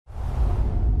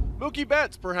Mookie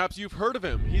Betts, perhaps you've heard of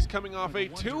him. He's coming off a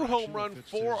 2-home run,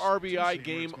 4 RBI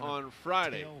game on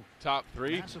Friday. Top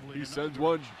 3, he sends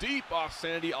one deep off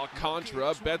Sandy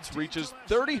Alcantara. Betts reaches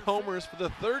 30 homers for the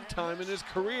 3rd time in his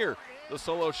career. The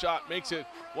solo shot makes it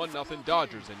 1-0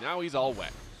 Dodgers, and now he's all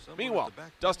wet. Meanwhile,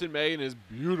 Dustin May in his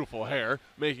beautiful hair,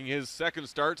 making his 2nd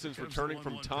start since returning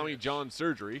from Tommy John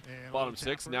surgery. Bottom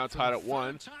 6 now tied at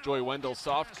 1. Joey Wendell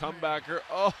soft comebacker.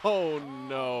 Oh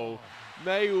no,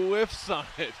 May whiffs on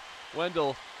it.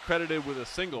 Wendell credited with a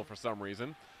single for some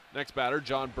reason. Next batter,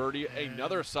 John Birdie,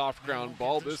 another soft ground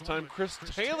ball. This time Chris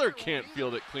Taylor can't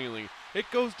field it cleanly. It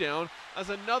goes down as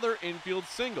another infield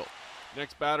single.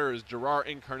 Next batter is Gerard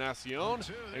Encarnacion,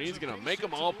 and he's going to make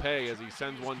them all pay as he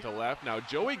sends one to left. Now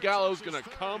Joey Gallo's going to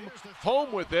come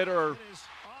home with it, or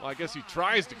well, I guess he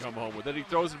tries to come home with it. He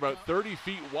throws it about 30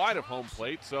 feet wide of home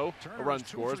plate, so a run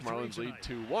scores. Marlins lead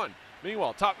 2-1.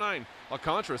 Meanwhile, top 9,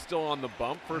 Alcantara still on the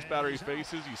bump. First batter he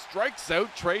faces, he strikes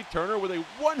out Trey Turner with a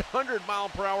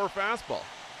 100-mile-per-hour fastball.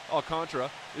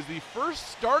 Alcantara is the first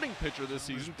starting pitcher this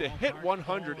season to hit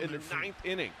 100 in the 9th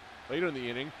inning. Later in the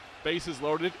inning, bases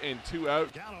loaded and 2 out.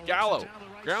 Gallo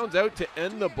grounds out to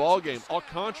end the ballgame.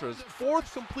 Alcantara's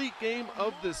 4th complete game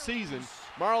of the season.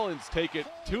 Marlins take it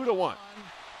 2-1. By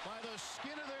the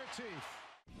skin of their teeth.